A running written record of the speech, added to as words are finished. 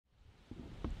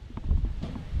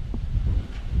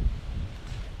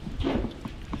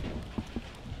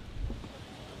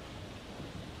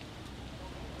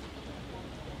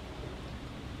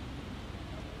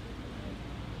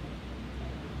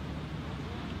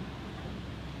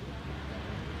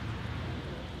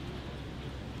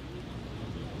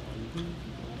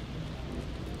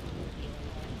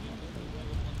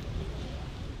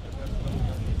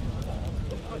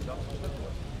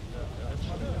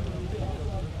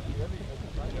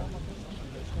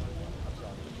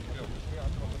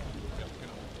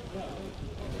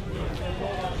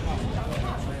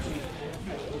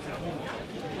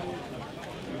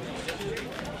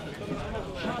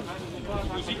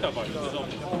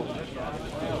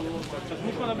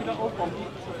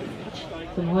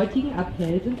Zum heutigen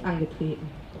Appell sind angetreten: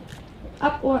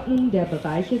 Abordnung der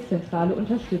Bereiche zentrale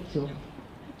Unterstützung,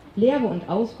 Lehre und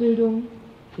Ausbildung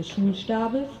des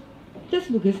Schulstabes, des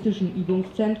Logistischen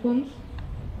Übungszentrums,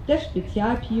 des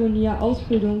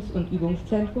Spezialpionier-Ausbildungs- und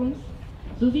Übungszentrums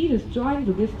sowie des Joint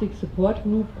Logistic Support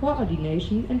Group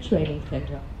Coordination and Training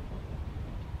Center.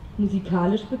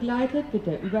 Musikalisch begleitet wird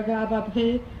der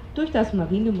Übergabeappell durch das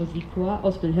Marinemusikkorps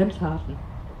aus Wilhelmshaven.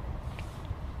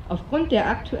 Aufgrund der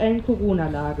aktuellen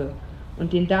Corona-Lage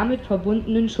und den damit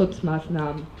verbundenen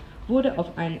Schutzmaßnahmen wurde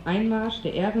auf einen Einmarsch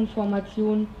der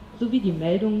Ehrenformation sowie die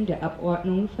Meldung der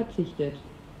Abordnungen verzichtet.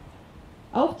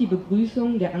 Auch die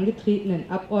Begrüßung der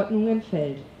angetretenen Abordnung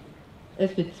entfällt.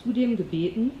 Es wird zudem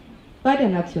gebeten, bei der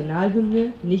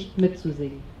Nationalhymne nicht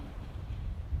mitzusingen.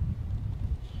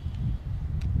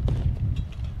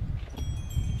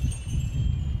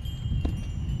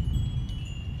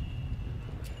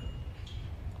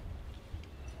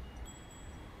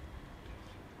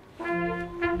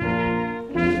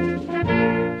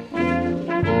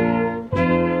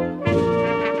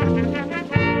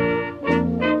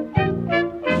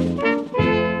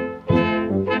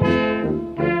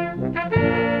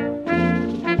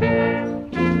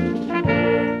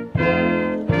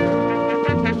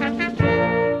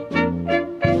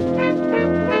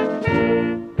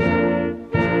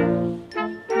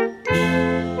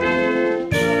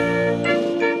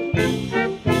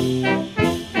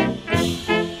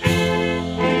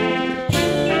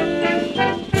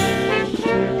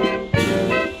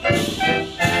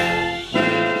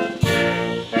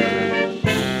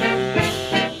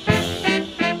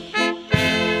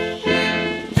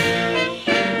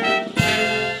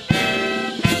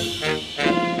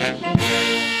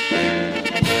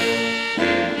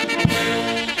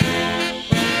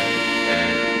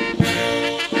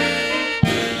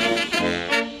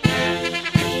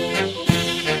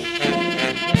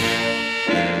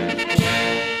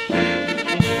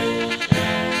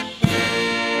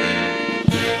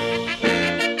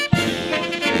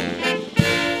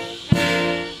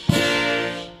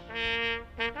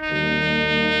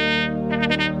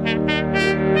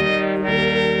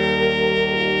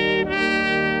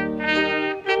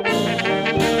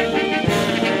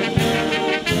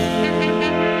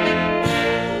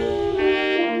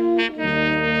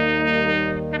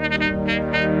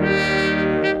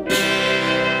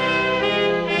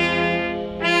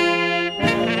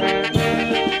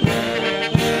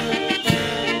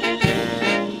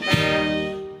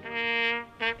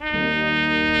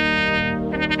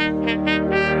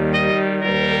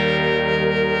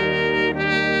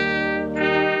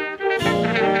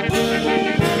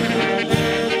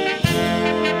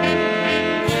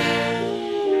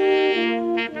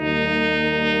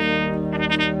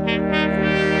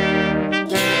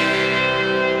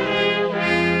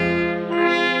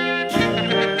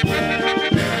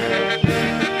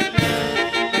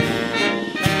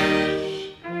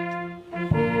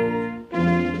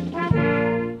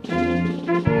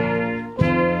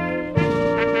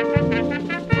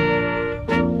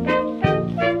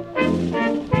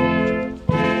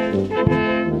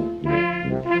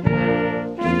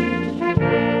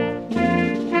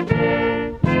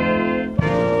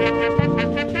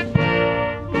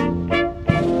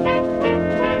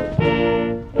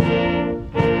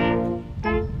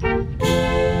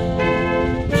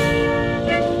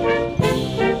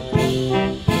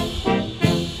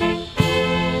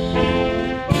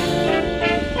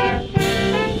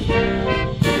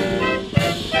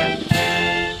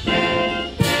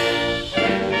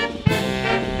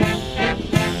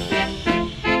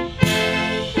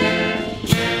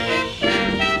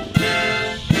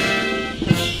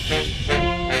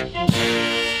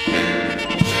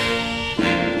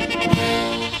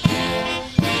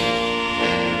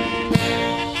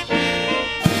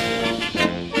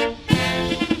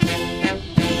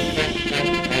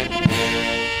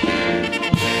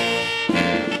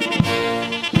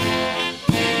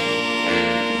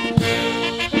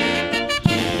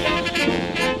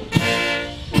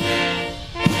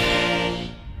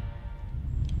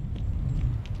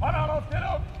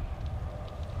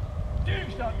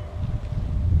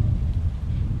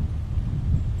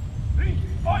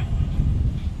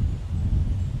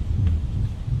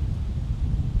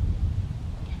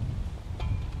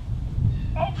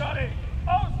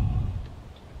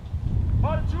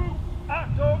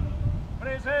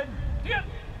 Präsentiert!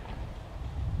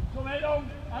 Zur Meldung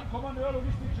an Kommandeur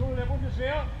Logistikschule der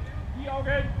Bundeswehr. Die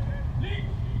Augen liegen!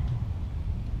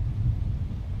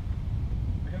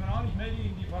 Der General, ich melde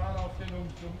Ihnen die Paradeaufstellung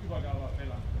zum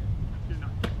Übergabeappell an. Vielen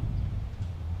Dank.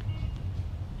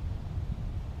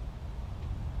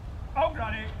 Augen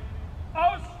gerade.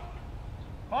 Aus.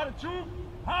 Fahrt zu.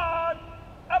 Fahrt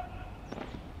ab.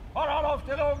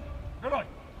 Fahrradaufstellung. Bereit.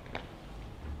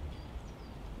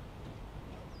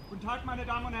 Guten Tag, meine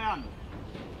Damen und Herren.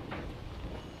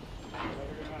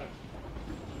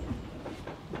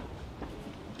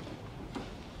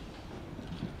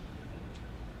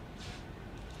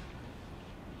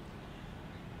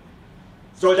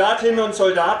 Soldatinnen und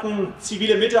Soldaten,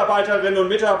 zivile Mitarbeiterinnen und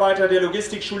Mitarbeiter der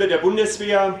Logistikschule der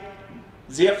Bundeswehr,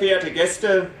 sehr verehrte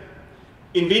Gäste,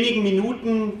 in wenigen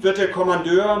Minuten wird der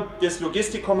Kommandeur des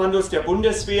Logistikkommandos der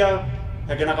Bundeswehr,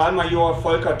 Herr Generalmajor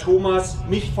Volker Thomas,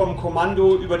 mich vom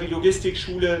Kommando über die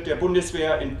Logistikschule der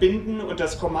Bundeswehr entbinden und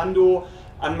das Kommando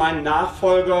an meinen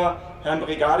Nachfolger, Herrn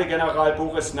Brigadegeneral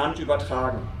Boris Nannt,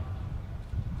 übertragen.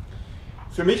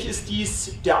 Für mich ist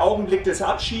dies der Augenblick des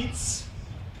Abschieds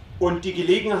und die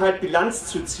Gelegenheit, Bilanz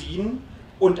zu ziehen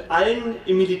und allen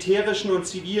im militärischen und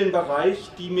zivilen Bereich,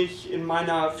 die mich in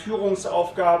meiner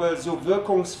Führungsaufgabe so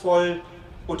wirkungsvoll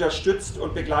unterstützt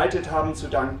und begleitet haben, zu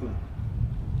danken.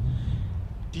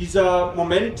 Dieser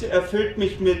Moment erfüllt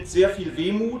mich mit sehr viel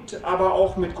Wehmut, aber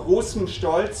auch mit großem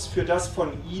Stolz für das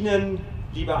von Ihnen,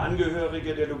 liebe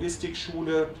Angehörige der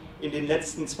Logistikschule, in den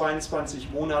letzten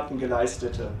 22 Monaten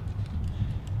geleistete.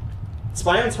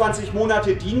 22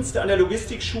 Monate Dienst an der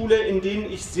Logistikschule, in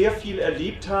denen ich sehr viel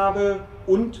erlebt habe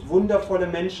und wundervolle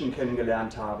Menschen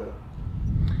kennengelernt habe.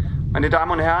 Meine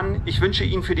Damen und Herren, ich wünsche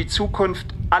Ihnen für die Zukunft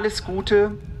alles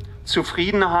Gute,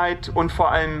 Zufriedenheit und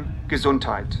vor allem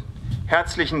Gesundheit.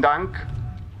 Herzlichen Dank,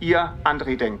 Ihr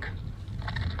André Denk.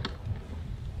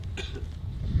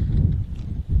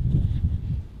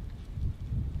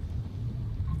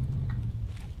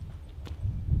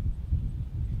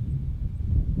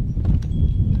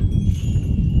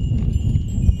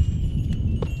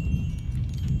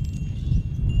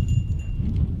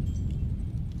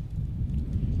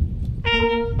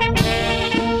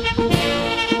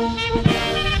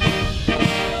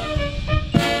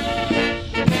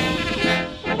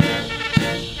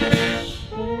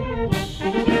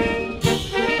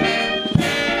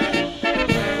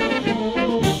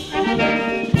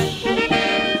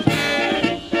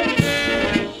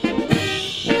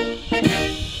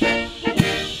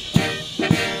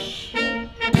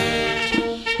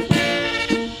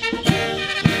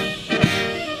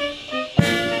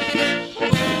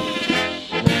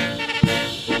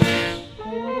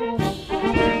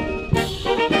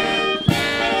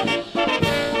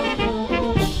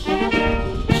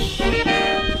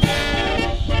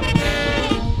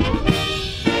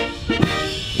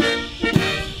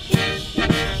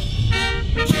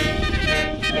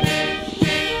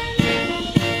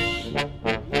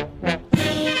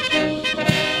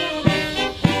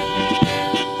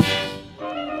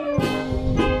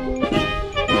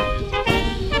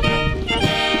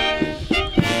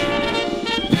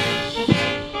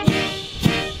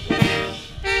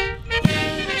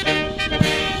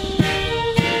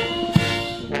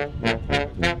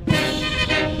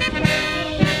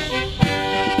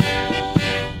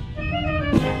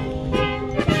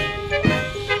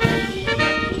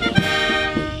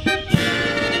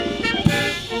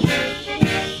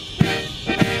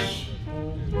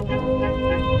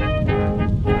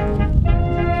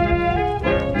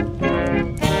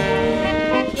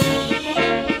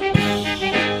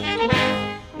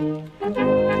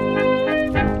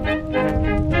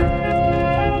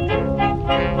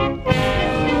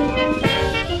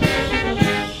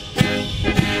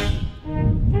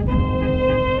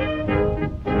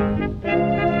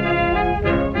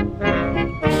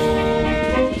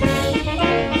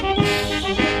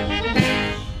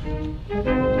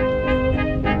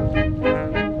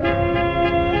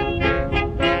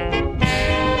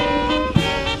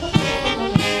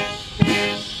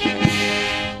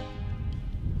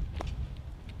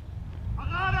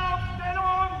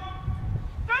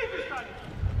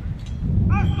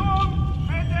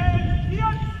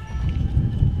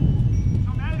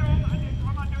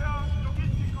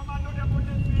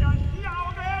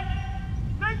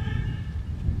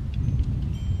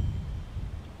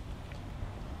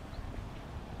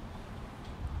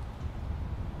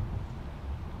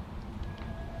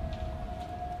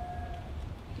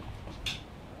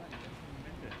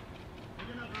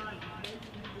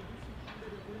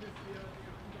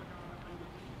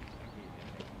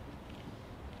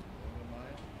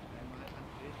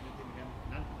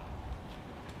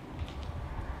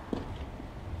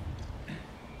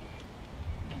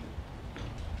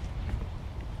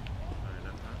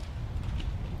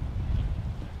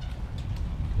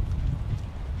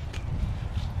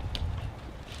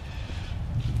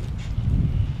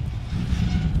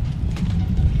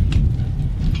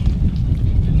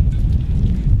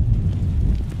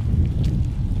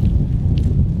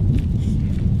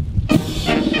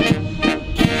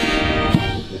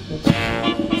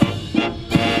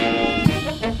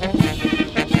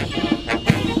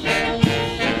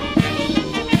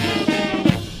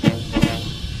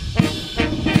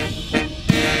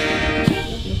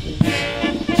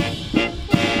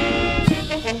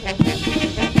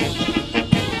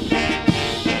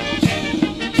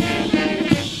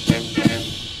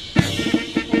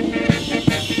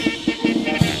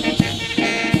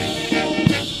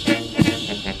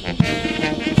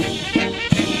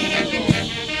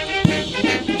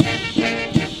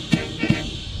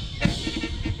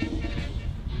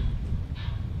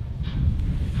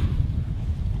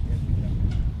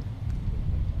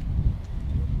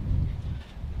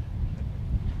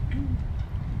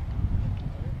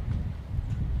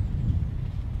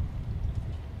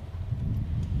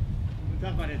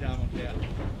 Guten Tag, meine Damen und Herren.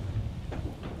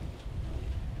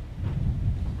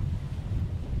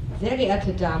 Sehr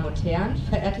geehrte Damen und Herren,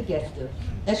 verehrte Gäste,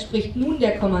 es spricht nun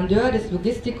der Kommandeur des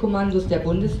Logistikkommandos der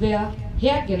Bundeswehr,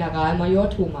 Herr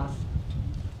Generalmajor Thomas.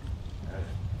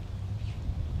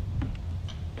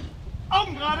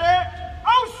 Augen gerade,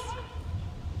 aus!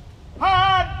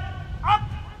 Fahren, ab!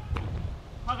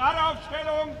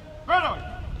 Paradeaufstellung, hört euch!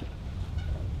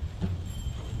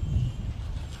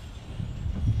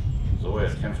 So,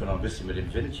 jetzt kämpfen wir noch ein bisschen mit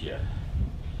dem Wind hier.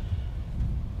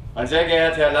 Mein sehr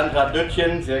geehrter Herr Landrat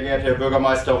Lüttchen, sehr geehrter Herr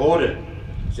Bürgermeister Rode,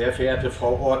 sehr verehrte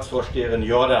Frau Ortsvorsteherin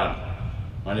Jordan,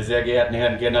 meine sehr geehrten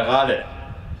Herren Generale,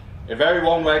 a very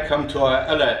warm welcome to our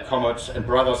allied comrades and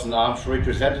brothers in arms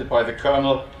represented by the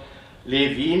Colonel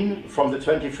Wegen from the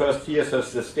 21st Theatre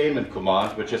Sustainment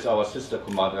Command, which is our sister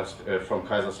command from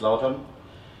Kaiserslautern,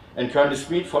 and Colonel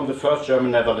Spielt from the 1st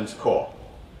German Netherlands Corps.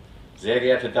 Sehr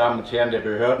geehrte Damen und Herren der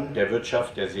Behörden, der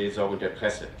Wirtschaft, der Seelsorge und der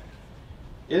Presse.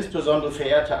 Insbesondere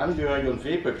verehrte Angehörige und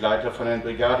Wegbegleiter von Herrn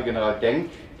Brigadegeneral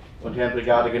Denk und Herrn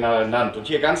Brigadegeneral Nannt. Und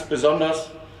hier ganz besonders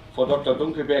Frau Dr.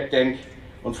 Dunkelberg-Denk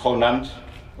und Frau Nannt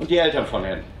und die Eltern von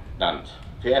Herrn Nannt.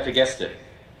 Verehrte Gäste,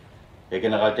 Herr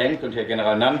General Denk und Herr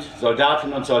General Nannt,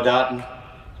 Soldatinnen und Soldaten,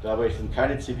 dabei sind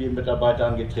keine zivilen Mitarbeiter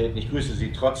angetreten. Ich grüße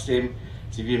Sie trotzdem,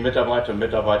 zivilen Mitarbeiter und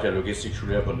Mitarbeiter der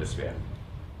Logistikschule der Bundeswehr.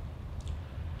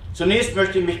 Zunächst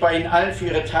möchte ich mich bei Ihnen allen für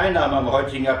Ihre Teilnahme am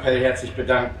heutigen Appell herzlich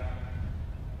bedanken.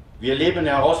 Wir leben in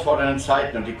herausfordernden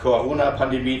Zeiten und die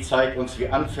Corona-Pandemie zeigt uns, wie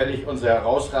anfällig unser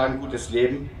herausragend gutes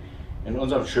Leben in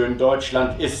unserem schönen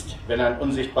Deutschland ist, wenn ein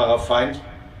unsichtbarer Feind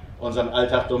unseren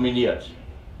Alltag dominiert.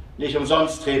 Nicht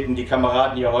umsonst treten die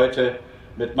Kameraden hier heute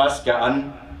mit Maske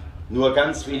an, nur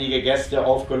ganz wenige Gäste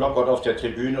aufgelockert auf der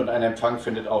Tribüne und ein Empfang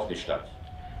findet auch nicht statt.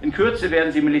 In Kürze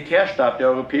werden Sie im Militärstab der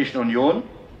Europäischen Union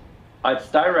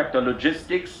als Director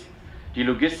Logistics die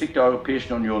Logistik der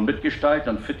Europäischen Union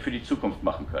mitgestalten und fit für die Zukunft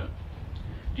machen können.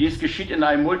 Dies geschieht in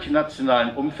einem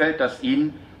multinationalen Umfeld, das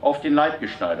Ihnen auf den Leib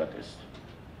geschneidert ist.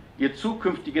 Ihr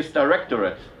zukünftiges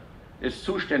Directorate ist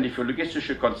zuständig für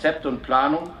logistische Konzepte und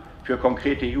Planung für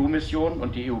konkrete EU-Missionen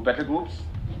und die EU-Battlegroups.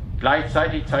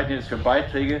 Gleichzeitig zeichnet es für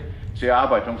Beiträge zur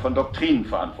Erarbeitung von Doktrinen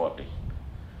verantwortlich.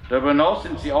 Darüber hinaus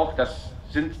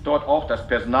sind dort auch das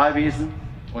Personalwesen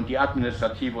und die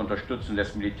administrative Unterstützung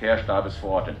des Militärstabes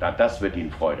verortet. Das wird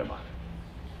Ihnen Freude machen.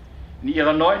 In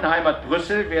Ihrer neuen Heimat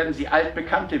Brüssel werden Sie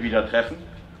Altbekannte wieder treffen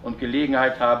und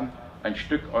Gelegenheit haben, ein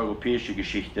Stück europäische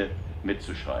Geschichte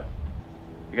mitzuschreiben.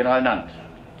 Herr General Nannt,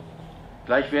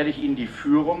 gleich werde ich Ihnen die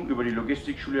Führung über die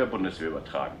Logistikschule der Bundeswehr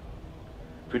übertragen.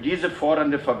 Für diese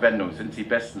fordernde Verwendung sind Sie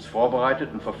bestens vorbereitet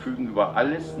und verfügen über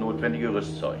alles notwendige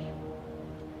Rüstzeug.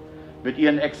 Mit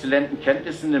Ihren exzellenten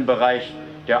Kenntnissen im Bereich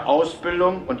der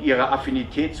Ausbildung und Ihrer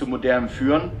Affinität zu modernem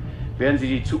Führen werden Sie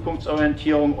die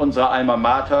Zukunftsorientierung unserer Alma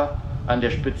Mater an der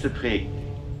Spitze prägen.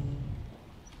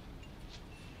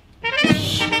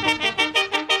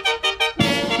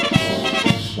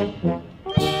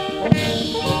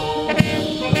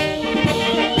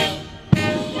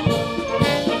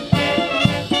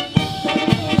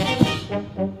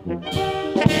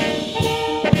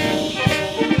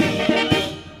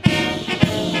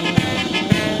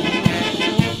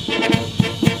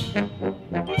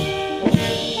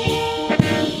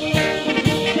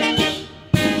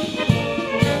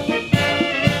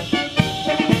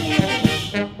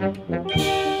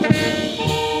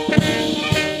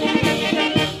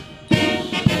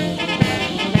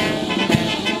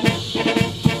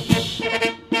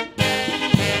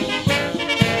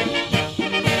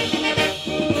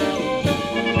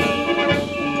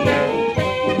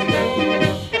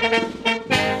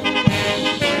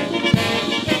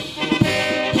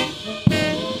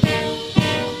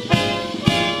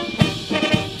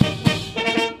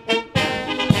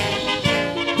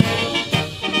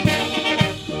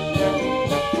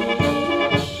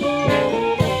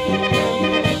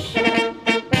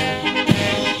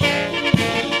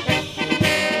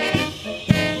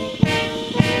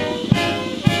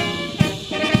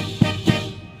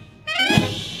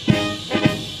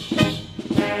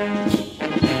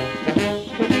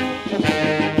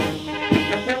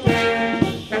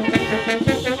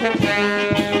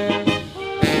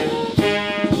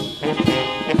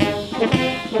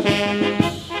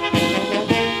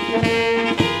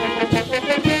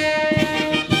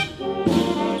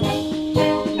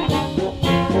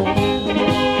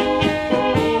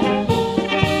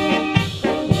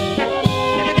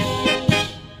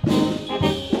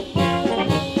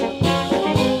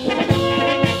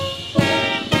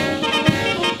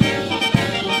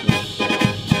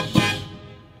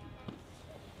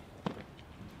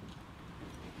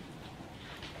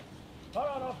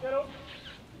 Fahreraufstellung.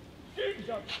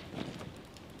 Gegenstand.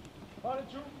 Fahne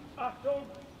zu. Achtung.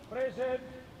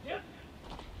 Präsentiert.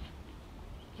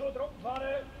 Zur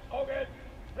Truppenfahne. Augen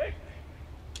rechts.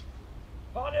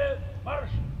 Fahne. Marsch.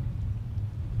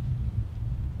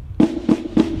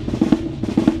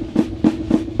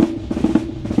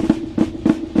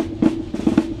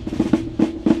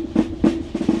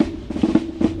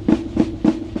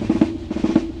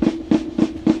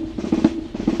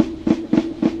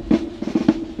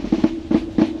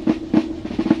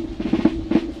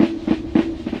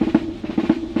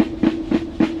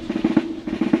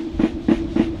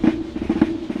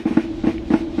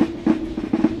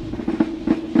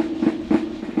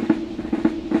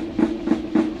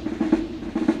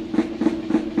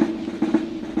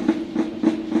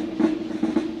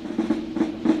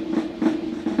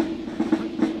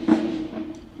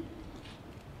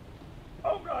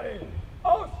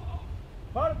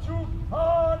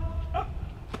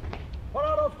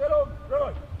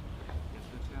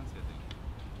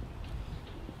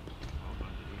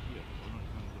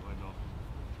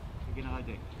 General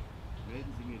Denk,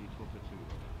 melden Sie mir die Truppe zu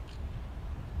Übergabe.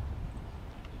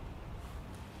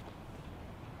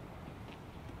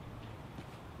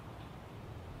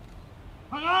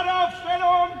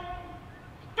 Paradeaufstellung!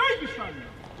 Durchgestanden!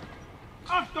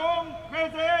 Achtung,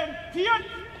 präsentiert!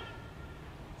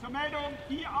 Zur Meldung,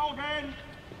 die Augen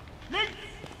links!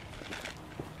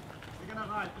 Herr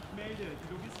General, ich melde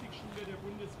die Logistikschule der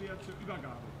Bundeswehr zur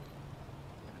Übergabe.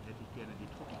 Dann hätte ich gerne die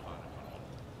Truppenfahne von Ihnen.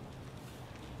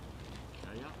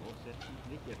 Ja, aufsetzen,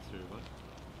 nicht jetzt zögern.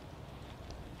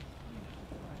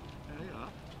 Ja,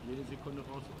 jede Sekunde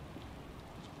rausholen.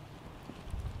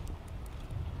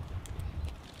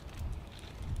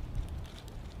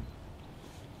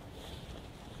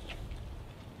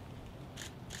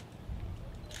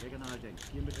 Herr General Denk,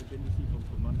 hiermit entbinde ich Sie vom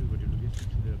Kommando über die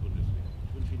Logistikschule der Bundeswehr.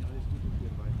 Ich wünsche Ihnen alles Gute für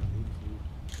Ihren weiteren Lebensweg,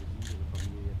 für Sie, Ihre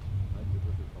Familie, einen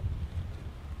Begriff Kopf.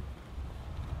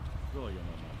 So,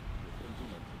 junger Mann, jetzt kommen Sie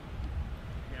mal zu.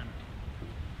 Gerne.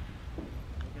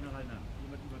 Herr General Nannt,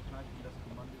 hiermit übertrage ich Ihnen das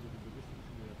Kommando über die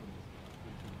Logistikschule der Bundeswehr. Ich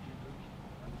wünsche Ihnen viel Glück,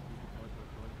 alles Gute, toi, toi,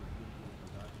 toi, für Sie, Ihre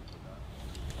Soldaten und Soldaten.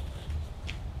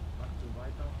 Macht so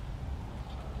weiter.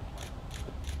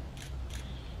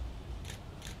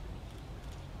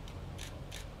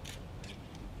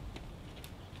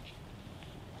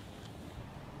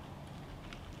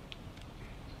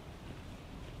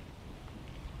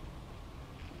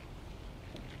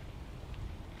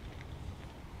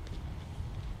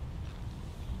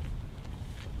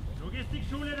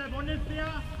 Logistikschule der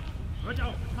Bundeswehr wird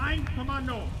auf mein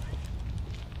Kommando.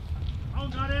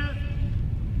 Augen gerade.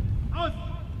 Aus!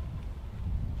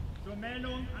 Zur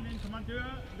Meldung an den Kommandeur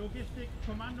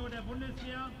Logistikkommando der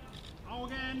Bundeswehr.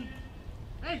 Augen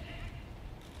rechts!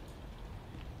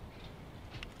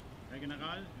 Herr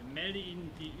General, ich melde Ihnen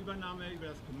die Übernahme über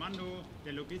das Kommando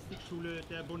der Logistikschule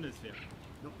der Bundeswehr.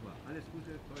 Nochmal, alles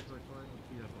Gute, toi, toi, toi und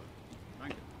viel Erfolg.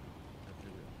 Danke.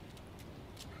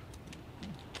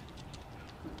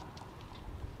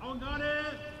 Augen gerade.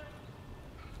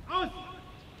 Aus.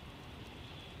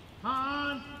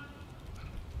 Fahren.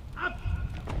 Ab.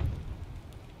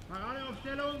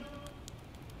 Paradeaufstellung.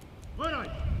 Rührt euch.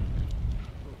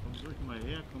 So, kommen ruhig mal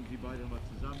her, kommen Sie beide mal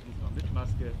zusammen, diesmal mit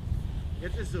Maske.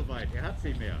 Jetzt ist soweit, er hat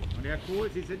sie mehr. Und Herr Kohl,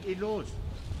 Sie sind ihn los.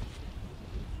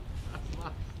 Das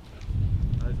war's.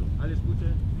 Also, alles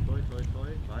Gute, toi, toi, toi,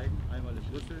 beiden, einmal in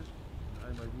Brüssel und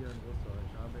einmal hier in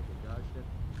Scharmbeck und Garlstedt.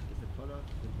 Das ist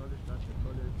eine tolle Stadt, ein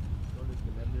tolles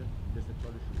Gelände, das ist eine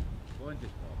tolle Schule. Freuen sich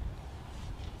drauf.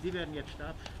 Sie werden jetzt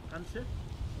Stabsschanze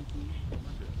und die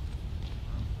Kommandeur.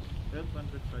 Irgendwann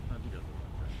wird es vielleicht mal wieder so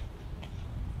sein.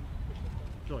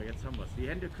 So, jetzt haben wir es. Die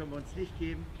Hände können wir uns nicht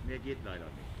geben, mehr geht leider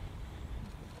nicht.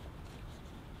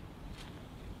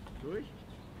 Durch?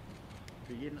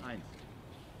 Für jeden eins.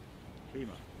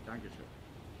 Prima, Dankeschön.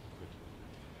 Gut.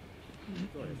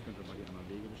 So, jetzt könnt ihr mal die anderen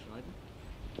Wege beschreiten.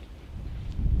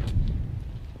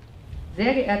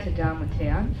 Sehr geehrte Damen und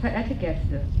Herren, verehrte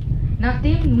Gäste,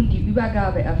 nachdem nun die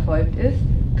Übergabe erfolgt ist,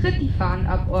 tritt die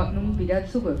Fahnenabordnung wieder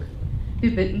zurück.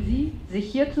 Wir bitten Sie,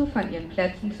 sich hierzu von Ihren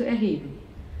Plätzen zu erheben.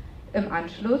 Im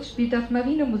Anschluss spielt das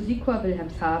Marinemusikkorps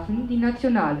Wilhelmshaven die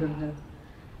Nationalhymne.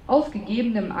 Aus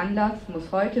gegebenem Anlass muss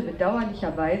heute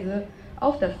bedauerlicherweise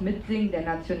auf das Mitsingen der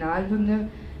Nationalhymne,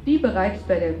 wie bereits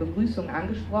bei der Begrüßung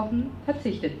angesprochen,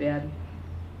 verzichtet werden.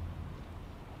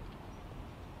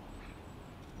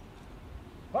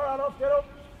 Paradeaufstellung.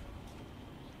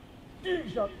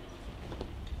 Gegenstand.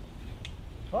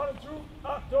 Fahne zu.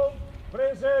 Achtung.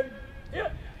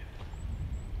 Präsentiert.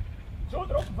 Zur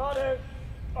Truppenfahne.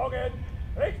 Augen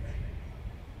rechts.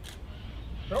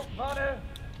 Truppenfahne.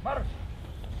 Marsch.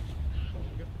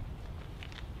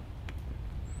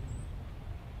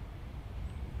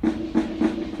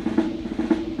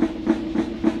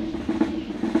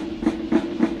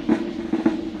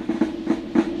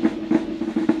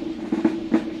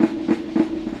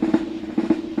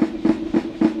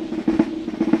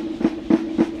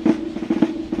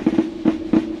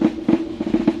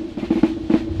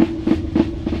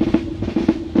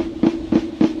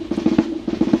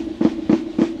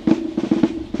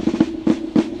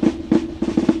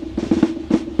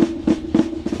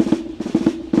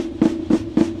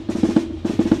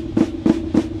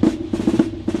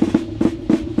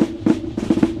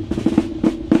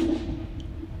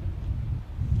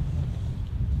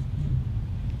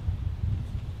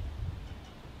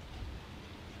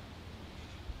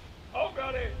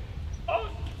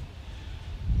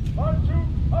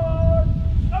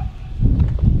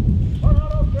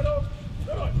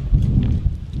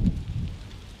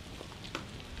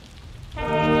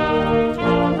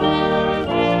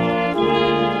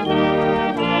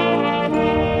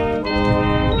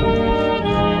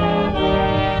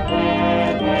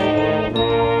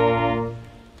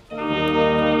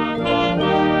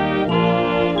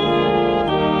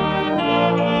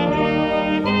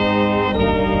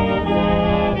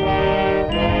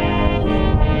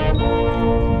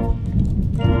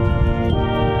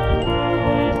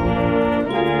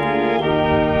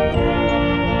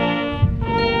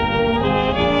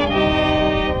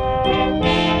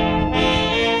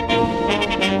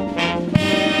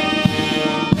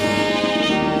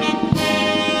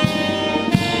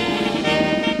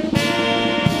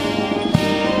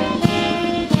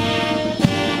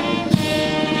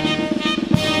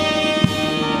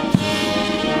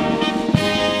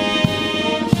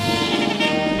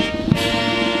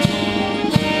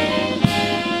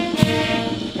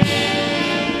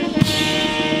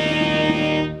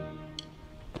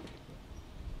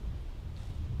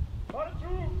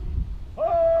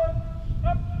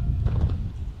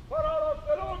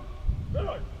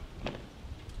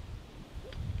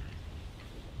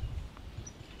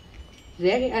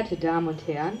 Sehr geehrte Damen und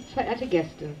Herren, verehrte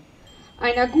Gäste,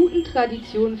 einer guten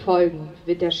Tradition folgend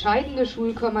wird der scheidende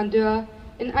Schulkommandeur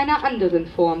in einer anderen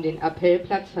Form den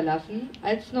Appellplatz verlassen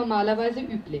als normalerweise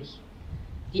üblich.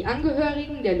 Die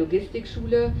Angehörigen der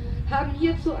Logistikschule haben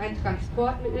hierzu ein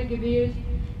Transportmittel gewählt,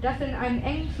 das in einem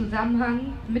engen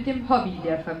Zusammenhang mit dem Hobby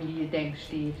der Familie Denk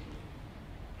steht.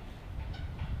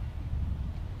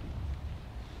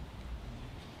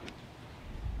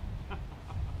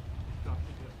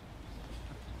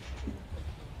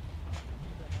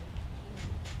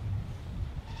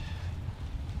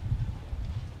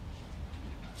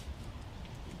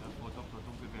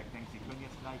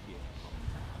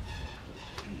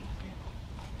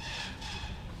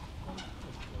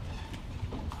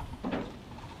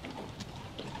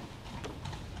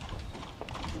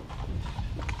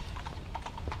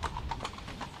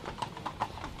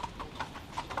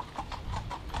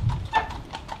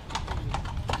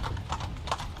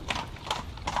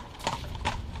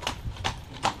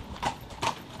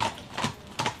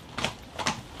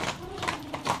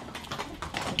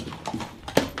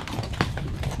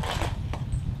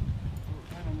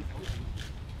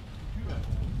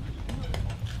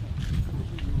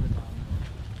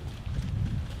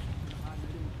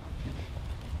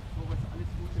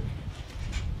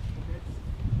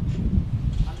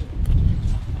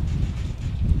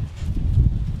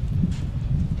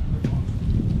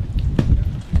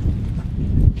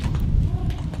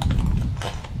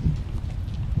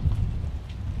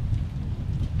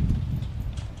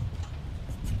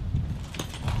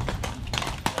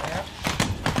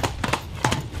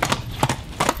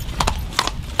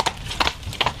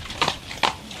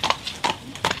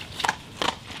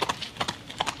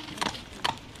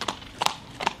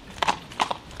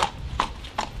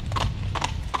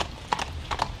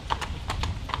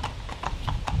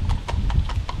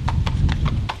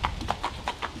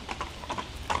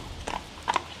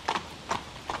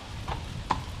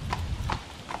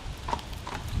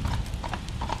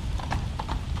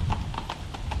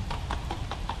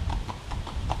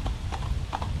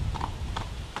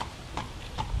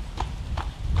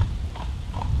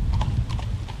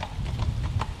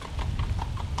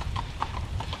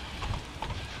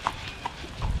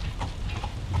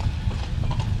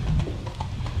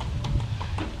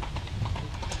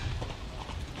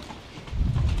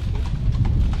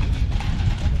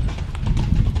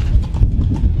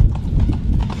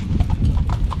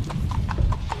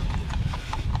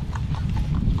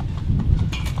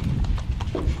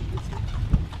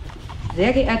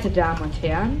 Sehr geehrte Damen und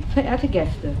Herren, verehrte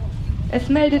Gäste, es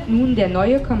meldet nun der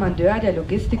neue Kommandeur der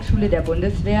Logistikschule der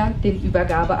Bundeswehr den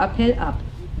Übergabeappell ab.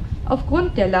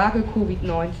 Aufgrund der Lage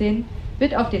Covid-19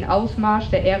 wird auf den Ausmarsch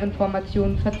der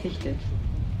Ehrenformationen verzichtet.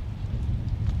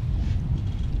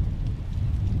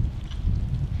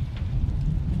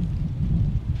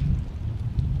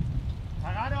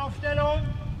 Paradeaufstellung,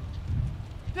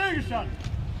 Stillstand.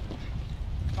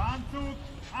 Bahnzug,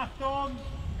 Achtung,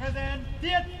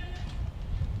 präsentiert.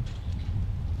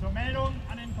 Zur Meldung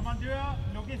an den Kommandeur,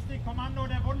 Logistikkommando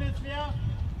der Bundeswehr,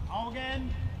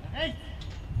 Augen rechts.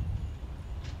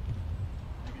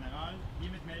 Herr General,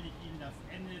 hiermit melde ich Ihnen das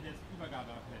Ende des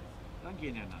Übergabeappells. Danke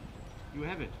Ihnen, Herr Nannt. You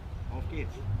have it. Auf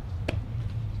geht's.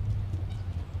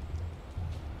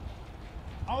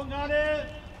 Augen gerade,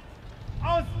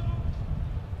 aus.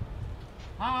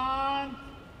 Hand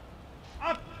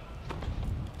ab.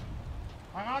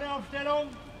 Paradeaufstellung,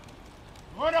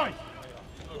 ruht euch.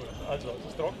 Also, es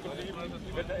ist trocken geblieben,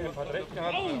 die Wetterelf hat recht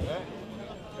gehabt. Ne?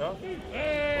 Ja? Von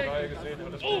daher gesehen,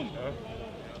 alles gut. Ne?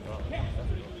 Ja.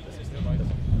 Das ist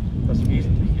das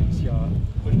Wesentliche ist ja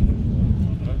Rücken.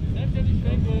 Ne?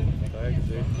 Von daher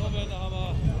gesehen.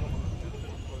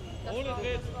 Ohne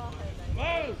Tritt.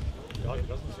 Ja,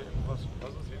 lass uns hier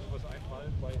irgendwas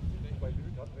einfallen bei